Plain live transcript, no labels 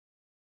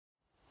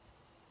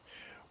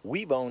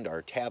We've owned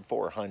our Tab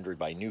 400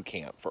 by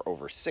NuCamp for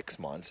over 6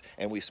 months,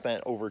 and we've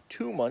spent over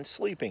 2 months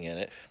sleeping in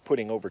it,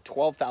 putting over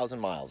 12,000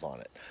 miles on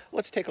it.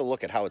 Let's take a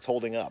look at how it's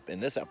holding up in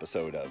this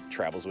episode of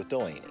Travels with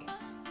Delaney.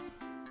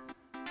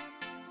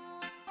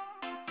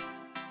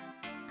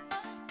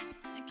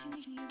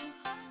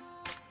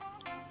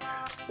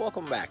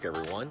 Welcome back,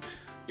 everyone.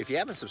 If you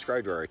haven't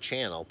subscribed to our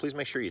channel, please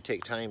make sure you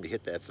take time to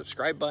hit that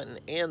subscribe button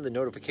and the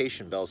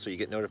notification bell so you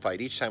get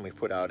notified each time we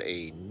put out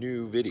a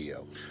new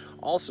video.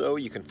 Also,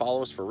 you can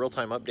follow us for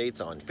real-time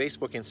updates on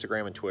Facebook,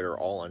 Instagram, and Twitter,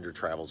 all under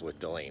Travels with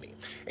Delaney.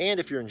 And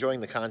if you're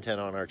enjoying the content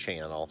on our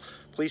channel,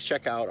 please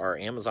check out our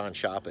Amazon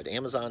shop at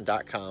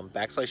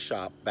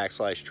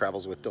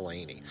amazon.com/shop/Travels with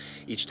Delaney.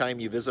 Each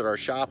time you visit our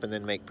shop and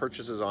then make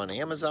purchases on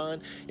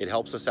Amazon, it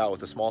helps us out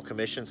with a small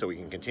commission so we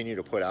can continue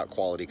to put out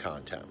quality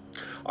content.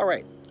 All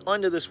right. On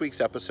to this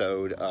week's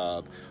episode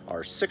of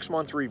our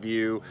 6-month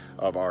review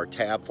of our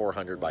Tab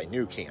 400 by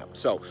NuCamp.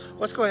 So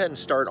let's go ahead and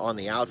start on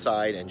the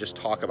outside and just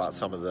talk about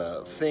some of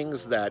the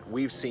things that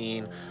we've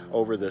seen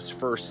over this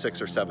first 6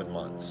 or 7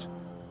 months.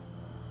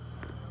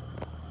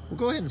 We'll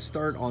go ahead and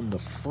start on the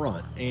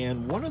front,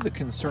 and one of the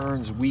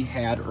concerns we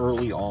had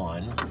early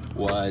on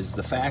was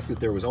the fact that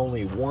there was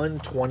only one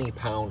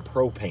 20-pound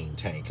propane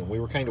tank, and we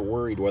were kind of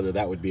worried whether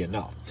that would be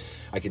enough.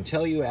 I can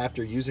tell you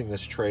after using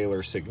this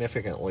trailer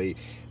significantly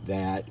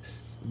that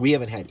we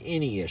haven't had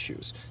any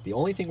issues. The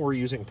only thing we're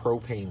using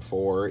propane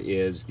for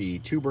is the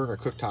 2-burner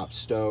cooktop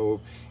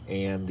stove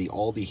and the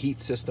Aldi heat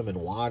system and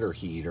water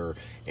heater.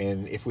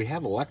 And if we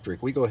have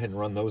electric, we go ahead and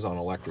run those on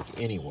electric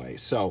anyway.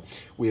 So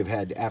we have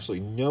had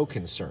absolutely no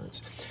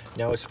concerns.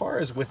 Now, as far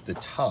as with the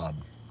tub,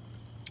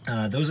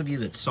 those of you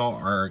that saw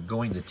our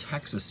Going to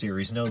Texas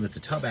series know that the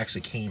tub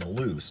actually came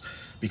loose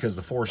because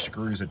the 4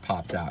 screws had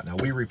popped out. Now,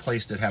 we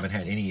replaced it, haven't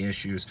had any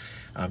issues,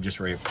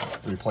 just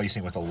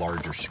replacing with a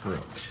larger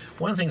screw.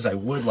 One of the things I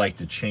would like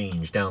to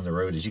change down the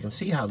road is you can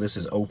see how this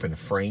is open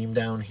frame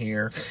down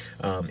here.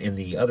 In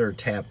the other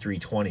Tab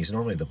 320s,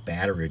 normally the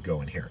battery would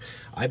go in here.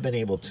 I've been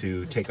able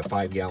to take a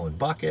 5-gallon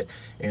bucket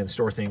and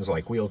store things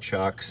like wheel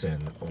chucks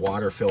and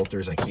water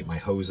filters. I keep my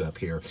hose up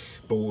here.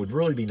 But what would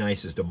really be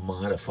nice is to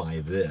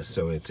modify this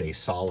so it's a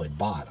solid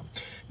bottom.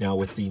 Now,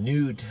 with the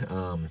new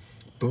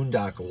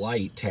Boondock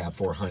Light Tab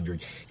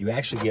 400, you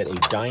actually get a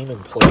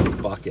diamond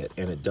plated bucket,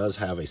 and it does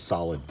have a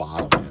solid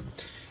bottom end.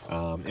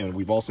 And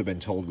we've also been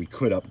told we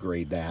could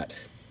upgrade that,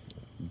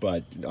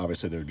 but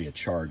obviously there would be a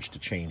charge to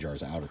change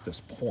ours out at this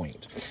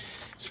point.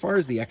 As far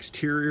as the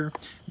exterior,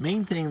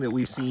 main thing that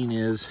we've seen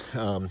is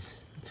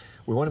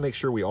we want to make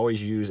sure we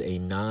always use a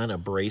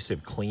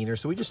non-abrasive cleaner.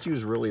 So we just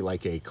use really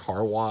like a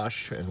car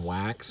wash and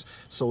wax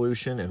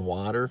solution and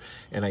water,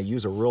 and I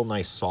use a real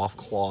nice soft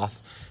cloth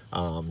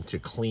to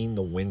clean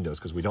the windows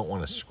because we don't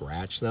want to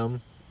scratch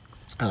them.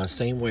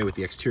 Same way with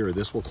the exterior,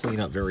 this will clean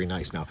up very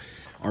nice. Now,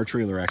 our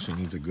trailer actually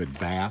needs a good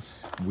bath.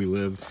 We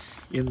live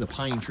in the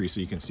pine tree, so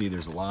you can see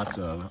there's lots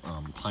of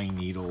pine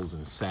needles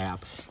and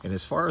sap. And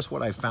as far as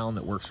what I found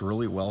that works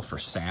really well for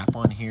sap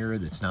on here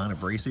that's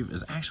non-abrasive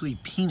is actually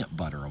peanut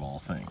butter, of all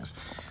things.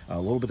 A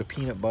little bit of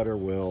peanut butter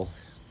will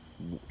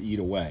eat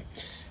away.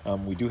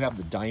 We do have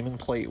the diamond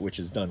plate, which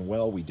is done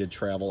well. We did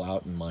travel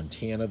out in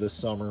Montana this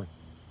summer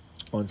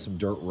on some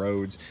dirt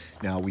roads.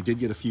 Now, we did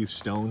get a few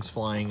stones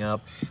flying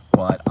up,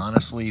 but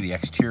honestly, the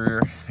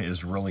exterior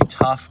is really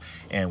tough,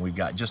 and we've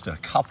got just a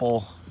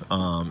couple,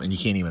 and you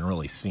can't even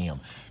really see them,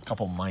 a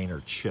couple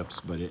minor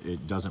chips, but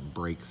it doesn't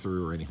break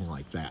through or anything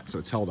like that, so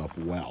it's held up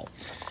well.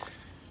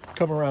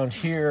 Come around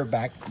here,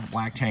 back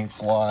black tank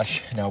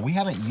flush. Now, we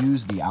haven't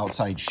used the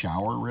outside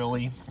shower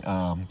really,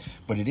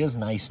 but it is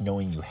nice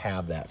knowing you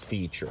have that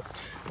feature.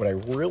 What I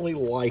really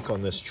like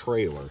on this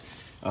trailer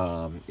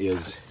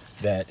is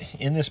that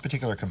in this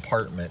particular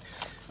compartment,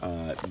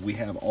 we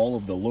have all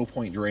of the low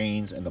point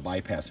drains and the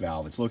bypass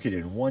valve. It's located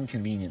in one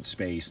convenient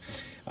space.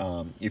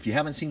 If you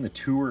haven't seen the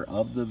tour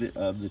of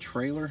the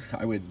trailer,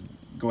 I would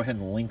go ahead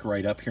and link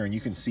right up here, and you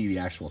can see the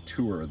actual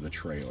tour of the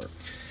trailer.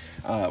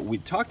 We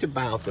talked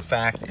about the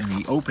fact in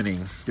the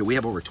opening that we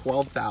have over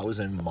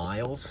 12,000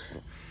 miles,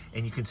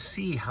 and you can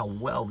see how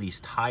well these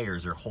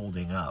tires are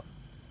holding up.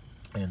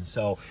 And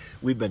so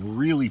we've been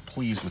really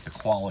pleased with the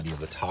quality of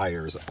the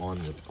tires on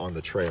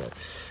the trailer.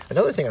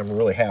 Another thing I'm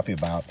really happy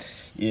about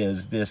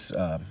is this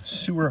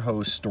sewer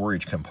hose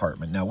storage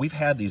compartment. Now, we've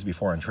had these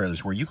before on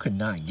trailers where you could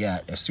not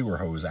get a sewer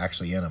hose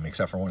actually in them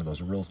except for one of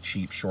those real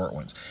cheap short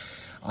ones.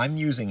 I'm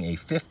using a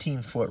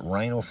 15-foot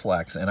Rhino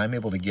Flex, and I'm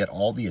able to get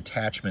all the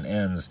attachment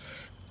ends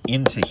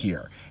into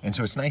here. And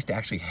so it's nice to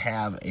actually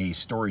have a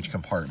storage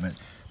compartment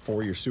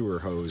for your sewer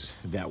hose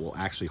that will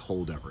actually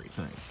hold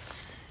everything.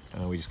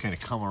 We just kind of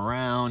come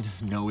around,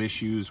 no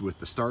issues with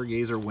the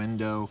Stargazer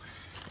window,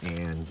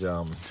 and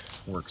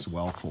works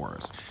well for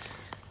us.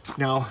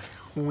 Now,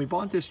 when we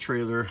bought this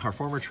trailer, our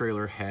former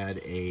trailer had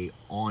a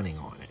awning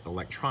on it,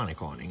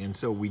 electronic awning, and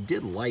so we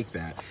did like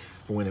that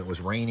for when it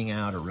was raining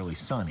out or really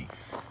sunny.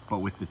 But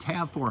with the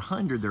Tab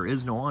 400, there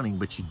is no awning,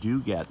 but you do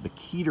get the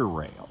Keter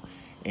rail.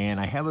 And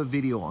I have a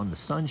video on the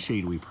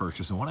sunshade we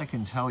purchased, and what I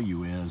can tell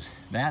you is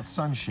that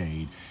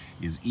sunshade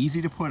is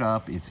easy to put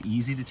up, it's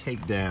easy to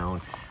take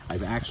down.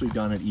 I've actually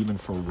done it even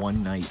for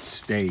one-night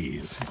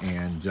stays.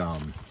 And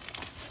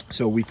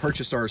so we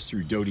purchased ours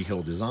through Doty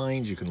Hill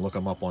Designs. You can look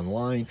them up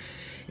online,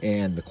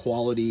 and the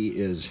quality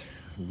is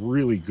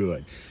really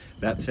good.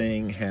 That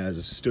thing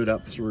has stood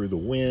up through the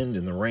wind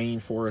and the rain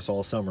for us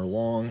all summer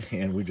long,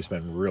 and we've just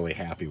been really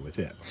happy with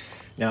it.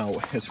 Now,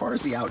 as far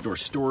as the outdoor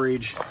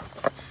storage,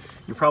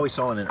 you probably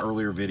saw in an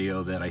earlier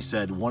video that I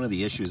said one of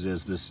the issues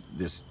is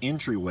this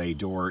entryway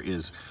door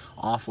is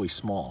awfully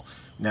small.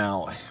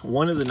 Now,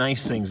 one of the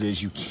nice things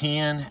is you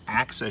can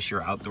access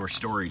your outdoor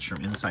storage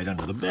from inside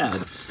under the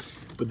bed,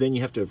 but then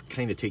you have to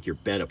kind of take your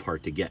bed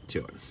apart to get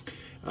to it.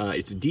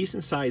 It's a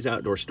decent size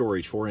outdoor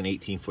storage for an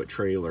 18-foot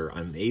trailer.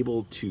 I'm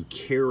able to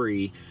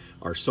carry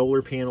our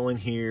solar panel in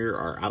here,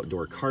 our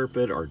outdoor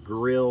carpet, our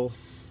grill.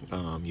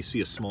 You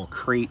see a small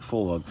crate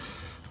full of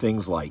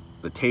things like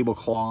the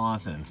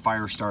tablecloth and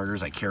fire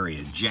starters. I carry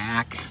a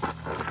jack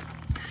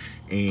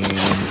and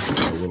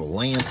a little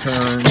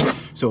lantern.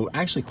 So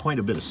actually quite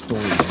a bit of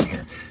storage in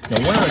here. Now,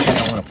 one other thing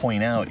I want to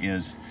point out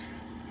is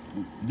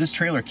this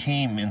trailer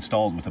came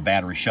installed with a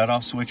battery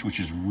shutoff switch, which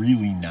is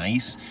really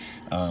nice.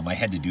 I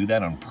had to do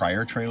that on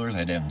prior trailers. I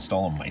had to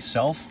install them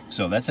myself.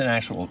 So that's an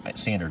actual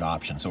standard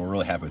option. So we're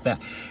really happy with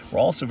that. We're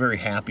also very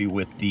happy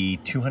with the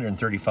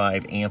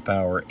 235 amp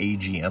hour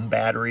AGM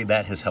battery.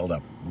 That has held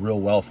up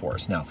real well for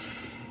us. Now,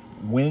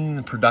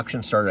 when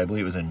production started, I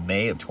believe it was in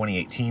May of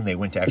 2018, they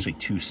went to actually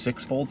 2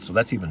 6-volts. So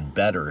that's even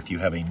better if you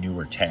have a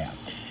newer tab.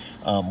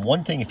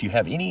 One thing, if you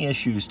have any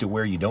issues to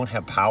where you don't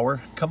have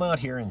power, come out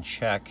here and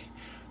check.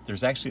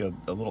 There's actually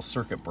a little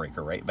circuit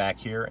breaker right back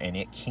here, and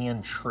it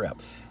can trip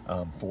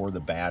for the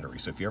battery.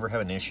 So if you ever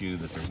have an issue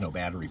that there's no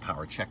battery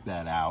power, check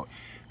that out.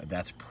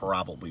 That's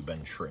probably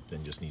been tripped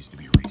and just needs to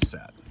be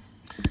reset.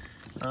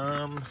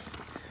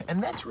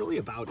 And that's really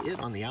about it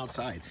on the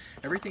outside.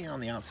 Everything on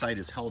the outside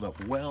is held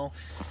up well.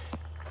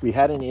 We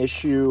had an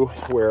issue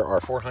where our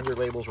 400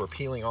 labels were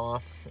peeling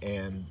off,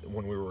 and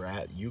when we were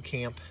at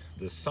NuCamp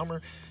this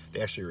summer,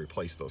 they actually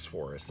replaced those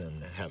for us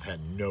and have had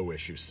no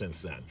issues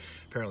since then.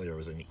 Apparently there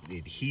was an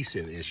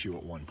adhesive issue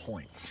at one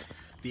point.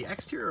 The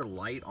exterior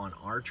light on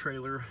our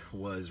trailer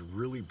was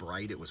really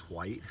bright. It was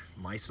white.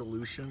 My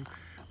solution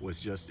was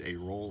just a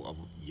roll of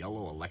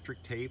yellow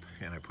electric tape,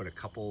 and I put a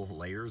couple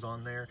layers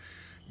on there.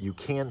 You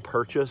can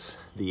purchase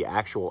the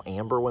actual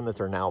amber one that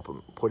they're now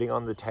putting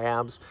on the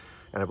tabs,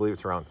 and I believe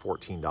it's around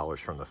 $14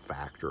 from the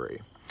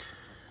factory.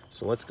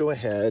 So let's go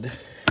ahead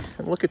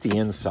and look at the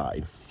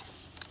inside.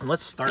 And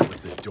let's start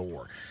with the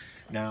door.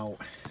 Now,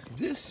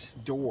 this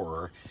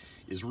door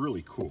is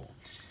really cool,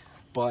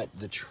 but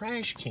the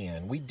trash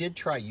can, we did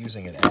try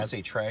using it as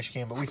a trash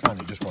can, but we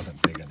found it just wasn't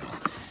big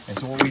enough. And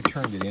so what we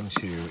turned it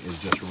into is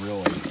just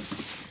really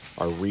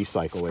our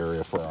recycle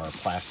area for our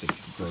plastic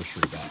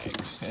grocery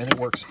bags, and it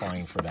works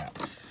fine for that.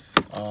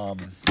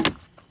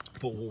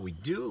 But what we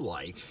do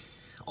like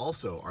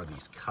also are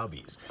these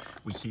cubbies.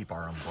 We keep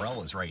our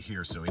umbrellas right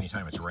here, so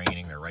anytime it's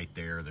raining, they're right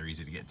there, they're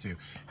easy to get to.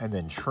 And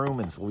then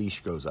Truman's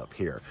leash goes up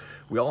here.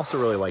 We also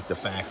really like the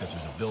fact that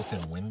there's a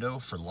built-in window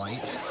for light,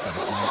 but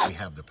at night we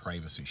have the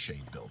privacy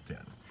shade built in.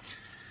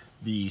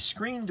 The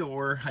screen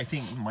door, I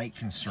think, might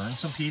concern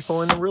some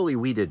people, and really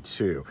we did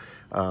too.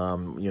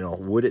 You know,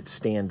 would it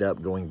stand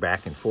up going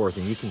back and forth?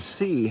 And you can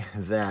see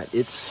that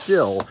it's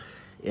still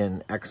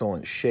in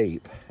excellent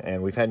shape,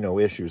 and we've had no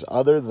issues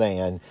other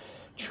than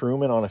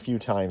Truman on a few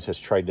times has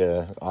tried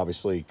to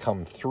obviously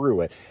come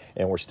through it,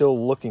 and we're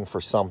still looking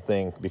for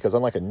something, because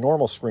unlike a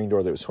normal screen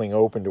door that would swing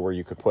open to where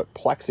you could put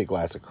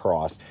plexiglass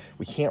across,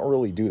 we can't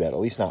really do that, at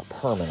least not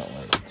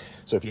permanently.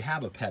 So if you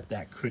have a pet,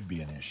 that could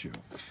be an issue.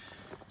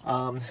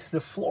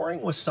 The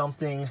flooring was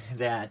something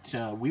that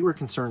we were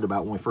concerned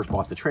about when we first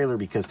bought the trailer,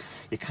 because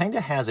it kind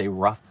of has a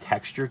rough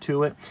texture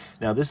to it.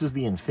 Now, this is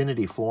the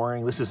Infinity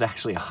flooring. This is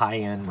actually a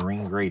high-end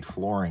marine grade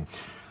flooring.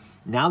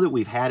 Now that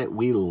we've had it,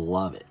 we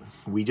love it.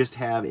 We just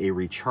have a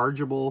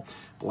rechargeable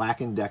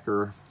Black &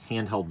 Decker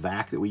handheld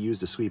vac that we use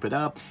to sweep it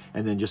up,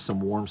 and then just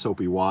some warm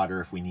soapy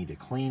water if we need to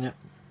clean it.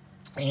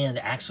 And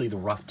actually the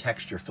rough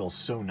texture feels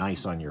so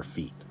nice on your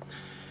feet.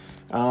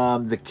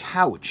 The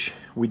couch,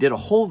 we did a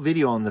whole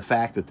video on the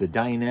fact that the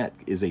dinette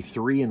is a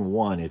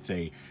 3-in-1. It's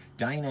a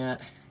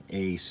dinette,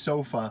 a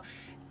sofa,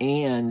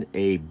 and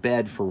a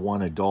bed for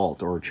one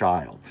adult or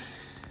child.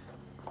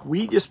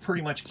 We just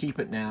pretty much keep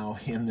it now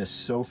in this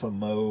sofa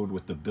mode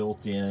with the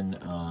built-in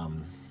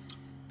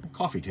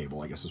coffee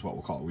table, I guess is what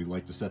we'll call it. We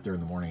like to sit there in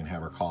the morning and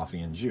have our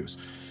coffee and juice.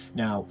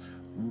 Now,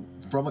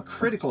 from a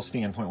critical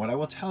standpoint, what I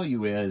will tell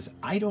you is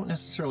I don't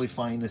necessarily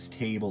find this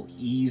table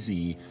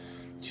easy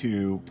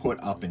to put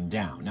up and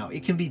down. Now,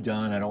 it can be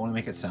done. I don't want to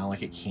make it sound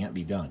like it can't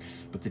be done.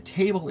 But the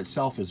table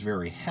itself is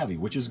very heavy,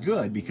 which is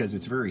good because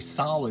it's very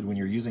solid when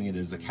you're using it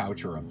as a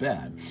couch or a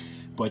bed.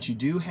 But you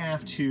do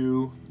have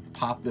to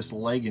pop this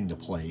leg into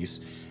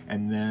place,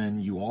 and then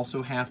you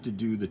also have to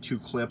do the 2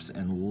 clips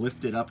and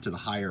lift it up to the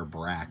higher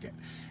bracket.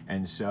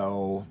 And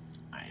so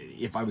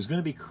if I was going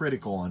to be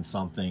critical on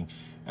something,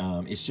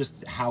 It's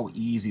just how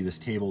easy this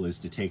table is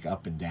to take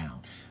up and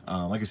down.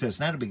 Like I said, it's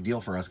not a big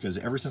deal for us because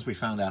ever since we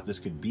found out this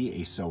could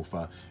be a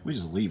sofa, we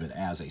just leave it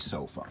as a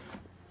sofa.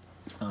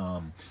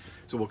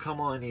 So we'll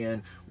come on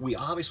in. We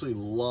obviously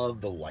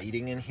love the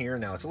lighting in here.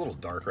 Now it's a little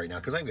dark right now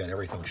because I've got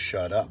everything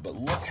shut up, but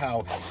look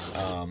how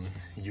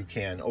you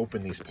can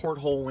open these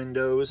porthole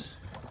windows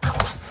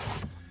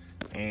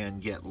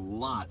and get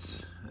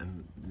lots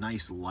and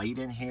nice light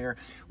in here.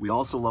 We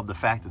also love the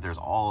fact that there's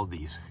all of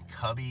these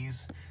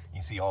cubbies.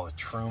 You see all the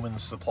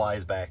Truman's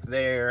supplies back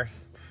there,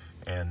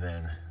 and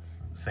then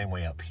same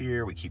way up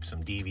here we keep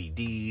some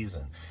DVDs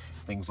and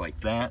things like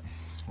that.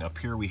 And up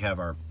here we have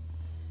our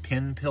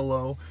pin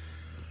pillow,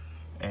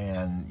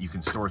 and you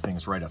can store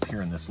things right up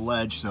here in this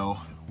ledge. So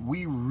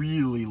we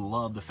really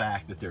love the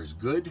fact that there's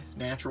good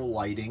natural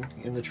lighting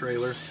in the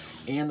trailer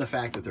and the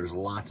fact that there's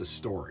lots of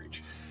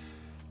storage.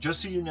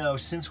 Just so you know,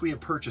 since we have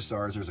purchased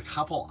ours, there's a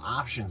couple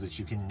options that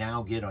you can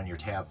now get on your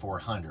Tab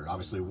 400.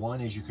 Obviously, one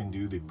is you can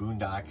do the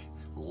Boondock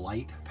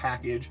Light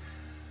package.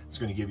 It's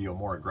going to give you a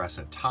more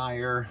aggressive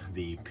tire,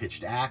 the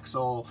pitched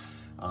axle,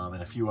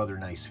 and a few other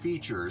nice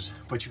features.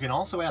 But you can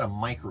also add a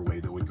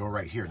microwave that would go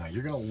right here. Now,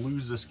 you're going to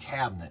lose this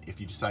cabinet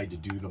if you decide to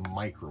do the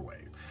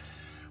microwave.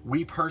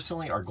 We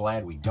personally are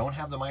glad we don't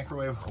have the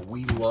microwave.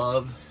 We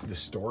love the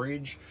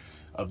storage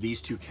of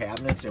these two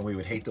cabinets, and we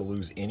would hate to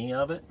lose any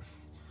of it.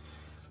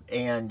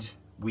 And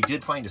we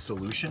did find a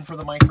solution for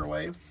the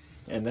microwave,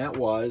 and that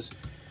was,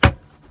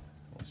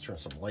 let's turn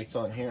some lights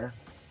on here.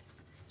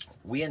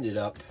 We ended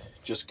up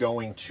just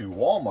going to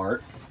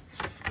Walmart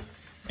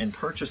and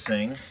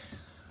purchasing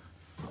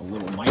a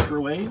little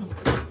microwave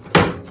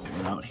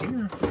out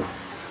here,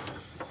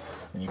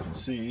 and you can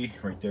see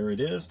right there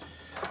it is.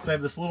 So I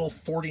have this little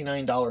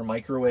 $49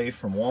 microwave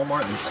from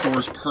Walmart that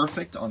stores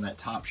perfect on that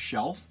top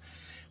shelf.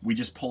 We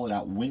just pull it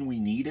out when we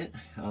need it.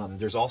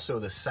 There's also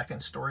the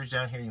second storage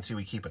down here. You can see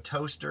we keep a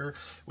toaster,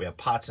 we have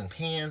pots and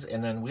pans,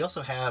 and then we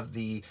also have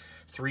the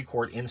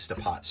 3-quart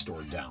Instapot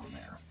stored down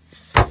there.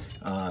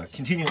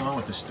 Continuing on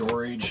with the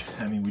storage,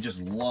 I mean, we just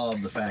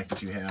love the fact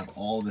that you have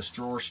all this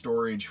drawer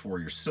storage for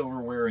your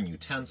silverware and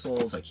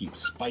utensils. I keep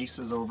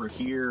spices over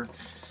here.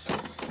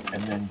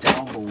 And then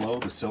down below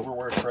the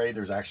silverware tray,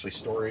 there's actually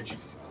storage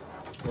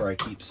where I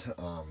keep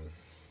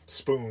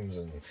spoons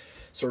and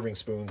serving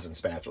spoons and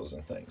spatulas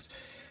and things.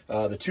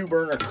 The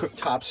 2-burner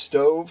cooktop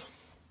stove,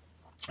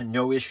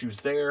 no issues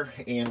there.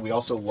 And we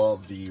also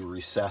love the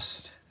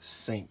recessed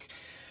sink.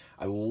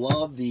 I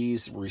love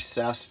these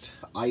recessed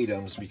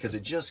items because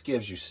it just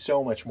gives you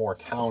so much more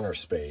counter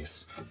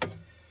space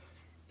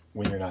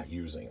when you're not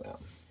using them.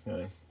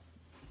 Okay.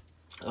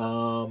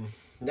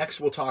 Next,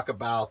 we'll talk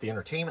about the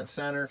entertainment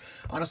center.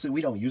 Honestly,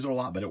 we don't use it a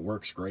lot, but it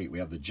works great. We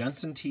have the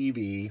Jensen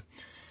TV,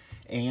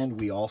 and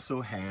we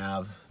also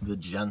have the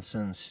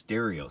Jensen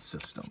stereo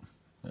system.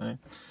 Okay.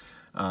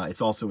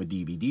 It's also a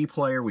DVD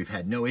player. We've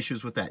had no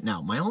issues with that.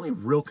 Now, my only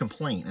real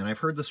complaint, and I've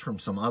heard this from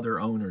some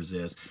other owners,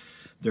 is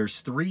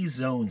there's 3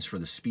 zones for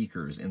the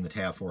speakers in the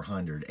Tab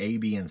 400, A,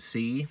 B, and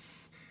C.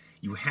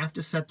 You have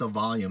to set the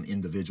volume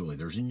individually.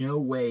 There's no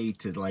way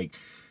to like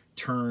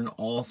turn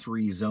all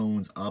 3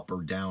 zones up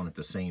or down at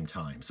the same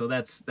time. So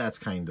that's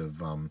kind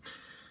of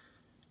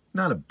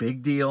not a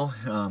big deal.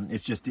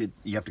 It's just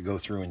you have to go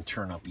through and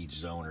turn up each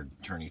zone or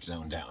turn each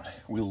zone down.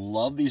 We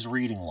love these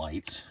reading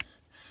lights.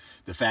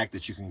 The fact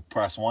that you can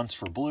press once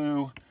for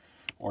blue,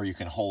 or you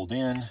can hold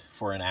in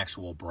for an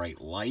actual bright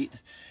light,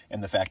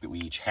 and the fact that we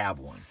each have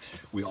one.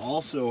 We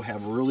also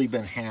have really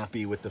been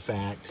happy with the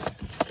fact,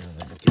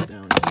 get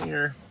down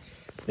here,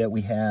 that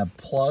we have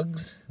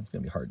plugs. It's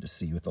gonna be hard to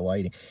see with the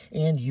lighting,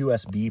 and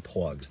USB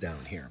plugs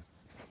down here.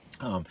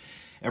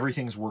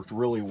 Everything's worked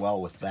really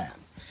well with that.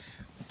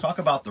 We'll talk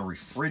about the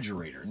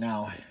refrigerator.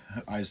 Now,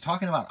 I was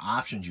talking about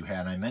options you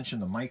had, and I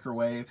mentioned the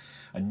microwave.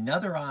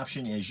 Another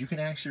option is you can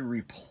actually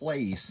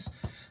replace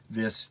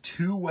this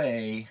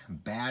 2-way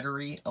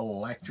battery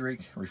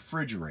electric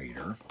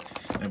refrigerator.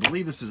 And I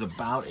believe this is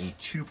about a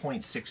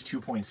 2.6,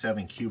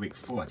 2.7 cubic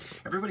foot.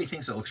 Everybody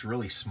thinks it looks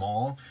really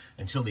small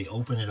until they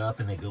open it up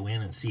and they go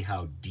in and see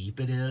how deep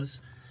it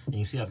is. And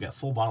you see I've got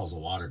full bottles of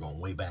water going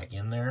way back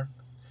in there.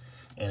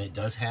 And it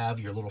does have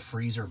your little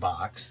freezer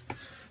box.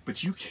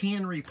 But you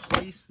can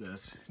replace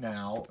this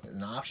now.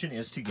 An option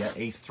is to get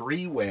a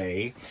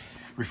 3-way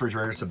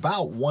refrigerator. It's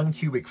about 1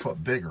 cubic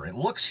foot bigger. It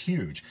looks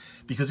huge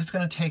because it's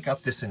going to take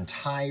up this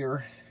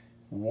entire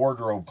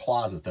wardrobe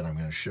closet that I'm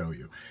going to show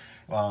you.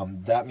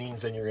 That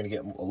means then you're going to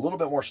get a little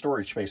bit more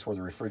storage space where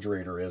the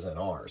refrigerator is in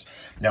ours.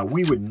 Now,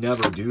 we would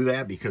never do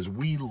that because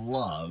we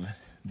love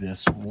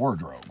this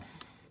wardrobe.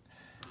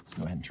 Let's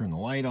go ahead and turn the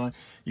light on.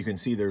 You can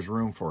see there's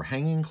room for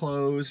hanging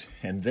clothes,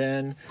 and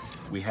then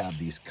we have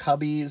these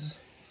cubbies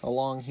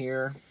along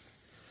here.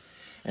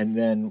 And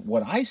then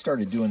what I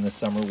started doing this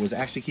summer was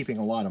actually keeping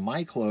a lot of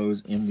my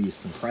clothes in these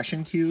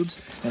compression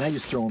cubes, and I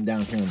just throw them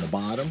down here in the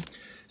bottom.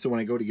 So when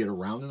I go to get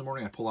around in the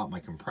morning, I pull out my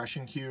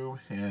compression cube,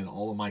 and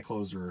all of my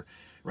clothes are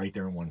right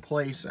there in one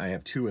place. I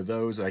have 2 of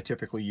those that I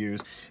typically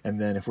use. And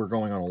then if we're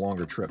going on a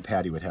longer trip,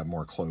 Patty would have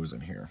more clothes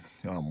in here.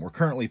 We're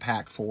currently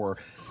packed for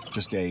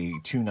just a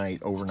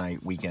 2-night,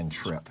 overnight weekend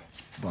trip.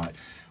 But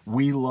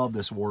we love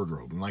this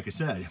wardrobe. And like I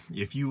said,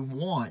 if you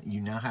want,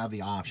 you now have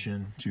the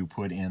option to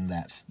put in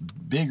that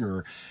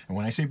bigger, and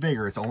when I say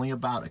bigger, it's only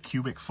about a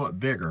cubic foot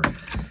bigger.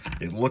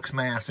 It looks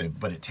massive,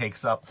 but it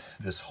takes up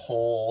this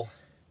whole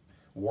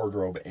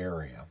wardrobe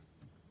area.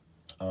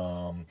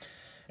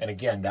 And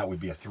again, that would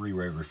be a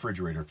 3-way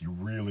refrigerator if you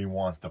really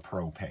want the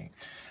propane.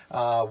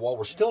 While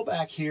we're still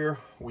back here,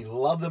 we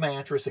love the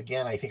mattress.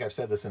 Again, I think I've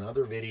said this in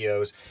other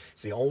videos.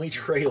 It's the only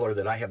trailer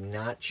that I have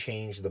not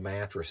changed the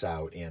mattress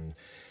out in.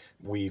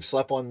 We've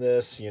slept on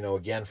this, you know,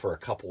 again, for a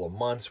couple of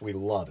months. We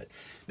love it.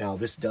 Now,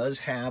 this does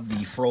have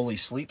the Froley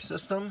sleep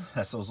system.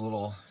 That's those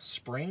little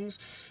springs.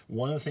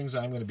 One of the things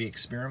I'm going to be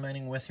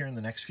experimenting with here in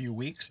the next few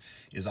weeks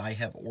is I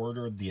have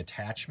ordered the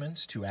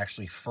attachments to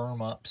actually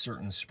firm up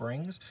certain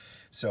springs.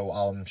 So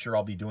I'm sure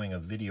I'll be doing a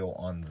video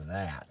on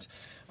that.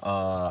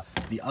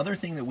 The other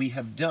thing that we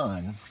have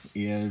done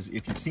is,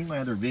 if you've seen my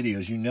other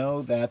videos, you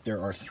know that there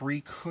are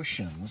 3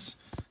 cushions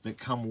that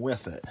come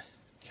with it.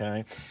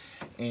 Okay,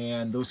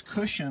 and those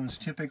cushions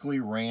typically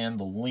ran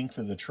the length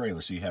of the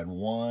trailer. So you had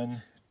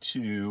 1,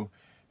 2,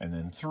 and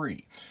then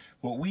 3.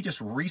 What we just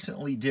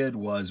recently did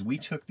was we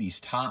took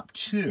these top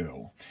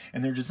 2,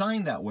 and they're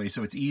designed that way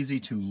so it's easy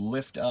to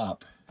lift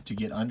up to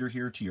get under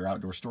here to your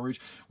outdoor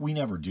storage. We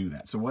never do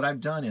that. So what I've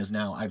done is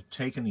now I've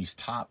taken these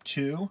top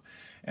 2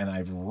 and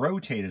I've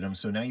rotated them,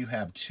 so now you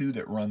have 2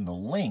 that run the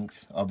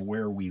length of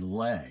where we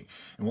lay.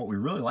 And what we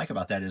really like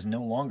about that is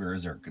no longer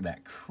is there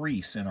that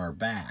crease in our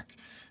back.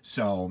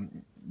 So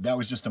that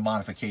was just a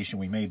modification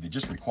we made that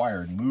just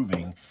required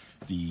moving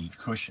the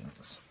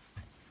cushions.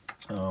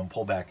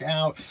 Pull back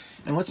out,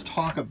 and let's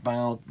talk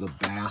about the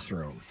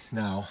bathroom.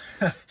 Now,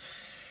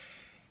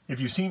 if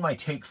you've seen my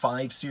Take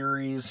 5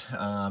 series,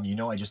 you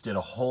know I just did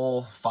a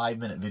whole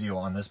 5-minute video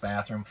on this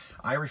bathroom.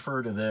 I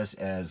refer to this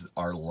as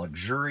our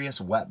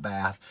luxurious wet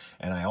bath,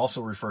 and I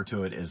also refer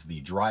to it as the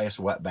driest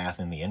wet bath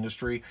in the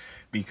industry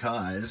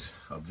because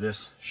of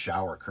this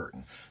shower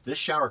curtain. This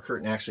shower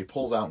curtain actually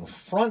pulls out in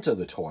front of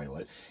the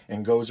toilet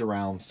and goes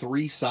around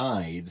 3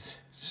 sides.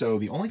 So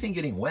the only thing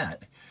getting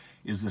wet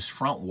is this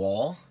front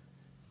wall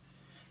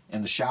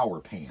and the shower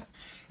pan.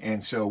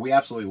 And so we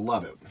absolutely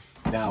love it.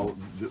 Now,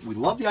 we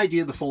love the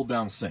idea of the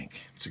fold-down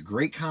sink. It's a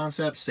great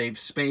concept,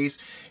 saves space.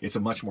 It's a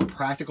much more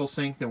practical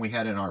sink than we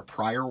had in our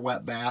prior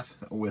wet bath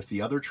with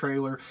the other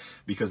trailer,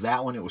 because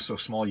that one, it was so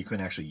small you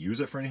couldn't actually use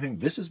it for anything.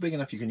 This is big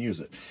enough you can use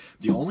it.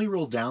 The only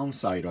real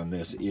downside on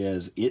this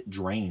is it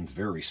drains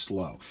very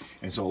slow.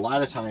 And so a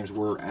lot of times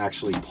we're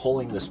actually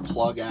pulling this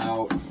plug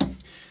out,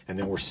 and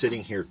then we're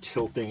sitting here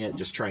tilting it,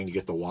 just trying to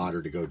get the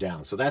water to go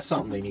down. So that's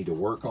something they need to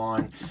work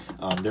on.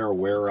 They're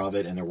aware of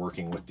it, and they're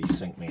working with the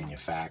sink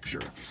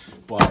manufacturer.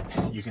 But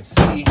you can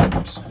see,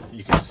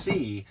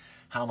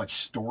 how much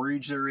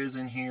storage there is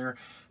in here.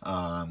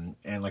 And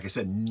like I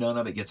said, none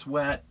of it gets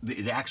wet.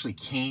 It actually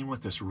came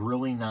with this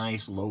really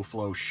nice low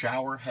flow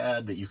shower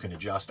head that you can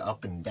adjust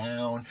up and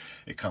down.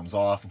 It comes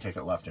off and take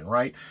it left and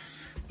right.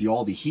 The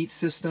Aldi heat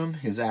system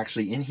is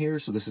actually in here,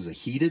 so this is a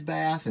heated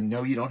bath, and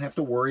no, you don't have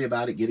to worry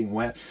about it getting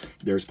wet.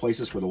 There's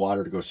places for the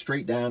water to go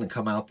straight down and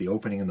come out the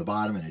opening in the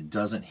bottom, and it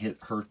doesn't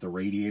hurt the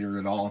radiator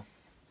at all.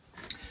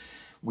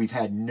 We've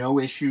had no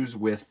issues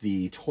with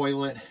the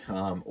toilet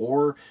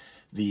or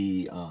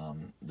the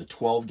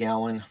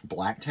 12-gallon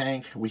black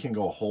tank. We can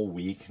go a whole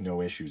week,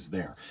 no issues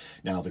there.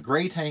 Now, the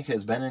gray tank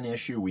has been an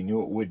issue. We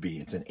knew it would be.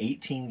 It's an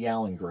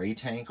 18-gallon gray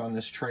tank on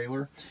this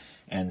trailer.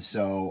 And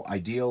so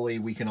ideally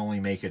we can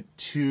only make it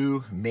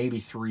 2, maybe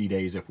 3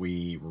 days if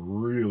we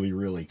really,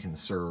 really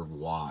conserve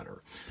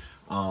water.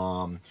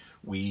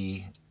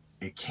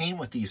 It came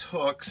with these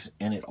hooks,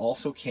 and it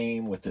also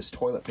came with this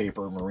toilet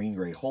paper marine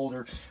grade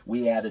holder.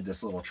 We added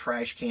this little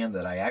trash can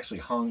that I actually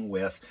hung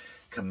with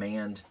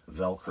Command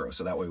Velcro,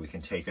 so that way we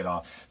can take it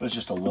off. But it's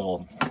just a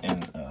little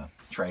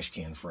trash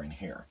can for in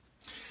here.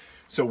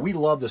 So we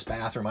love this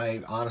bathroom.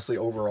 I honestly,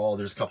 overall,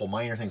 there's a couple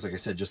minor things, like I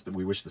said, just that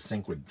we wish the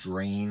sink would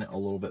drain a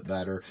little bit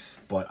better,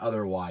 but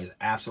otherwise,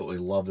 absolutely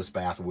love this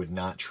bath, would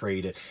not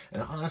trade it.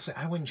 And honestly,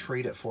 I wouldn't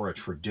trade it for a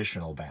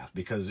traditional bath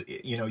because,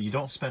 you know, you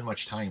don't spend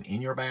much time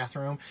in your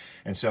bathroom,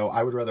 and so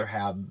I would rather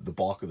have the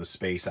bulk of the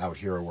space out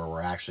here where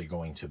we're actually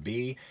going to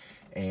be.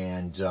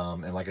 And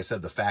like I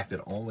said, the fact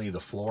that only the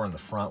floor and the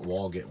front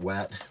wall get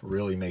wet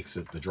really makes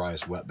it the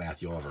driest wet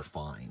bath you'll ever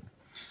find.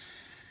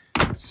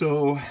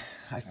 So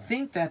I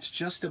think that's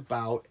just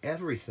about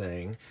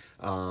everything.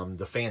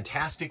 The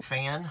Fantastic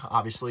fan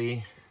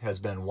obviously has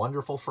been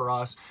wonderful for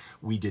us.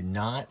 We did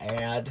not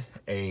add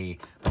a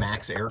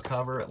max air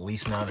cover, at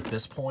least not at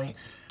this point.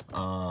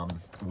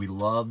 We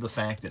love the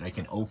fact that I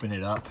can open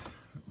it up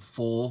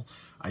full.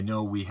 I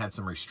know we had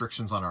some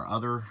restrictions on our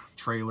other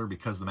trailer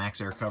because the max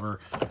air cover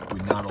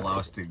would not allow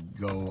us to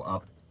go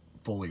up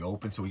fully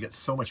open, so we get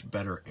so much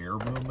better air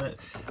movement.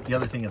 The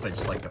other thing is I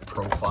just like the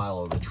profile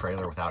of the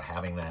trailer without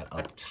having that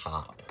up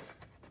top.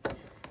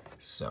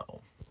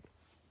 So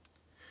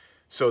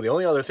So the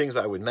only other things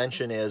I would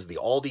mention is the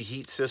Aldi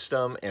heat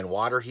system and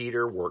water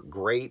heater work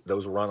great.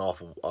 Those run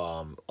off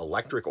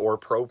electric or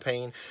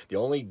propane. The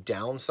only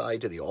downside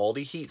to the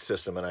Aldi heat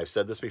system, and I've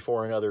said this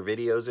before in other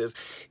videos, is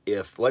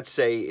if, let's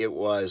say, it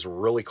was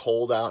really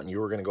cold out and you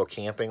were going to go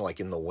camping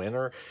like in the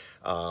winter,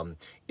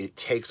 it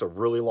takes a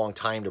really long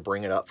time to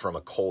bring it up from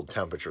a cold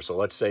temperature. So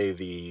let's say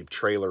the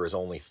trailer is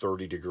only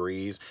 30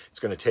 degrees. It's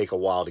going to take a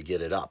while to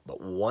get it up. But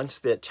once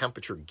that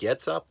temperature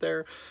gets up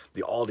there,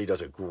 the Aldi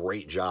does a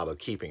great job of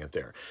keeping it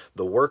there.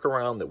 The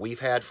workaround that we've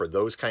had for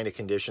those kind of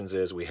conditions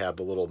is we have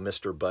the little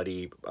Mr.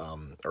 Buddy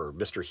or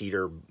Mr.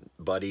 Heater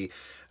Buddy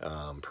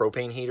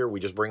propane heater.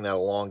 We just bring that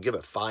along, give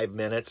it 5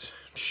 minutes,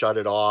 shut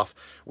it off.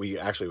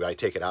 I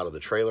take it out of the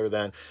trailer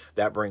then.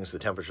 That brings the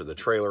temperature of the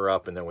trailer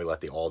up, and then we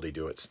let the Aldi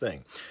do its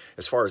thing.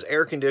 As far as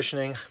air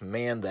conditioning,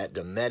 man, that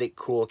Dometic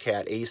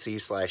CoolCat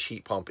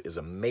AC/heat pump is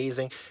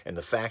amazing, and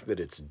the fact that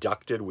it's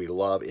ducted, we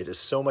love. It is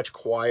so much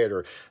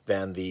quieter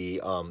than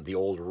the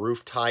old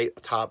roof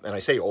top, and I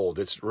say old,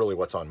 it's really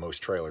what's on most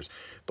trailers,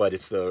 but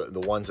it's the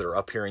ones that are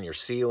up here in your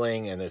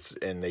ceiling, and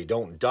they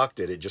don't duct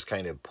it. It just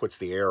kind of puts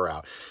the air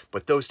out.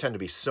 But those tend to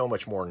be so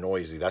much more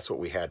noisy. That's what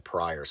we had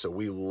prior. So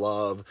we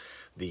love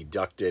the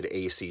ducted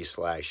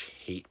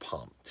AC/heat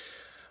pump.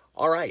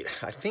 All right,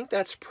 I think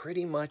that's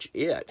pretty much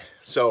it.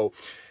 So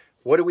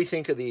what do we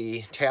think of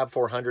the Tab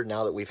 400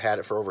 now that we've had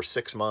it for over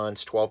 6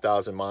 months,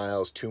 12,000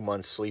 miles, 2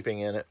 months sleeping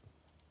in it?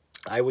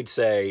 I would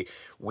say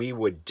we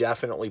would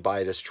definitely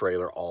buy this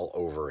trailer all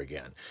over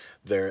again.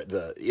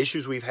 The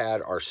issues we've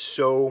had are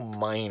so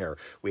minor.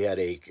 We had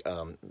a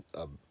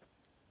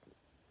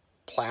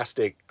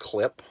plastic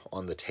clip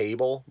on the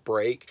table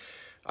break.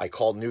 I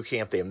called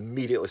NuCamp. They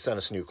immediately sent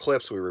us new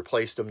clips. We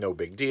replaced them, no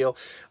big deal.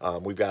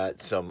 We've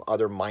got some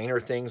other minor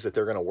things that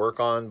they're going to work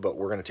on, but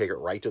we're going to take it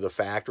right to the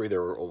factory.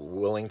 They're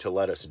willing to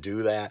let us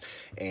do that,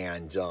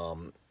 and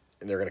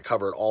they're going to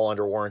cover it all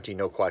under warranty,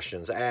 no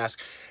questions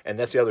asked. And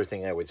that's the other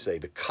thing I would say.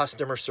 The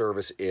customer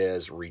service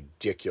is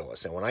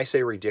ridiculous. And when I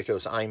say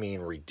ridiculous, I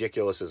mean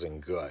ridiculous as in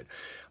good.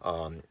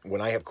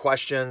 When I have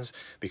questions,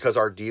 because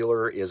our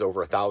dealer is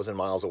over 1,000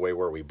 miles away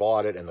where we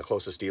bought it, and the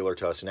closest dealer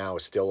to us now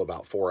is still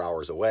about 4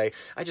 hours away,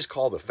 I just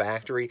call the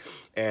factory,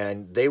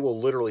 and they will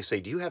literally say,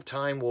 do you have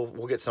time?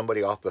 We'll get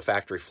somebody off the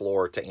factory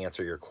floor to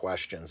answer your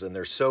questions. And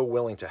they're so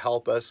willing to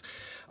help us.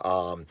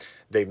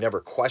 They've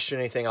never questioned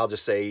anything. I'll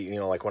just say,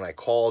 like when I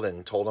called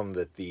and told them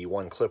that the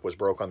one clip was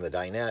broke on the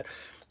dinette,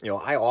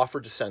 I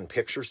offered to send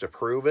pictures to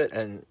prove it,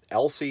 and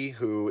Elsie,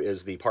 who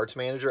is the parts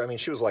manager,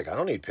 she was like, I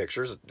don't need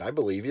pictures. I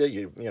believe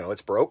you.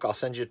 It's broke. I'll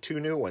send you 2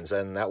 new ones,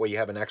 and that way you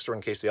have an extra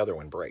in case the other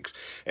one breaks.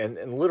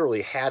 And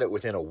literally had it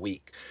within a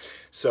week.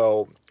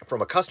 So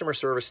from a customer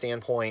service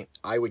standpoint,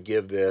 I would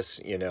give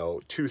this,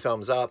 2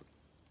 thumbs up.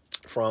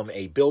 From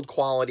a build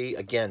quality,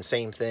 again,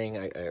 same thing.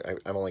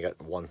 I've only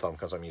got 1 thumb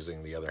because I'm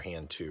using the other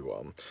hand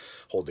to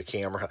hold the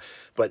camera.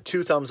 But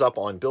 2 thumbs up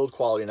on build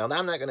quality. Now,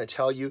 I'm not going to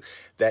tell you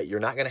that you're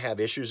not going to have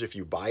issues if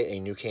you buy a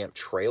NuCamp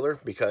trailer,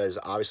 because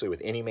obviously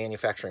with any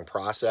manufacturing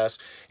process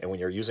and when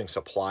you're using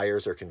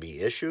suppliers, there can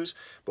be issues.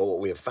 But what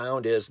we have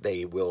found is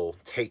they will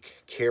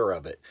take care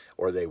of it,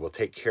 or they will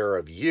take care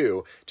of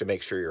you to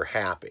make sure you're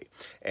happy.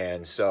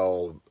 And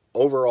so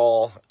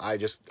overall, I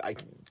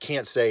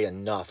can't say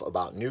enough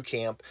about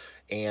NuCamp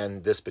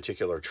and this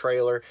particular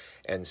trailer,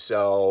 and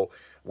so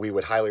we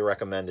would highly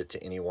recommend it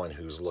to anyone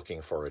who's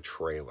looking for a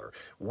trailer.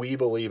 We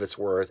believe it's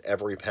worth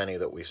every penny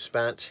that we've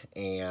spent,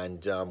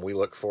 and we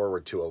look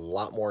forward to a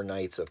lot more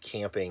nights of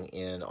camping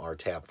in our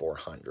Tab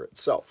 400.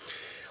 So,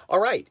 all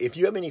right, if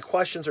you have any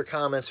questions or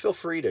comments, feel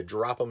free to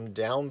drop them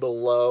down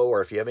below,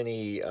 or if you have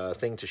any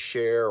thing to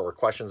share or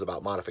questions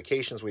about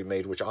modifications we've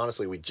made, which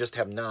honestly we just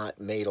have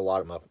not made a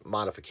lot of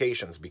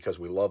modifications because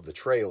we love the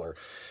trailer,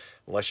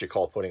 unless you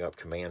call putting up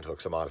command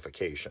hooks a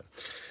modification.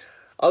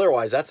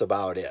 Otherwise, that's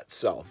about it.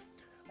 So,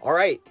 all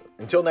right,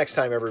 until next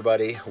time,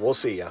 everybody, we'll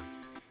see you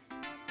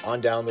on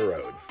down the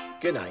road.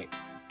 Good night.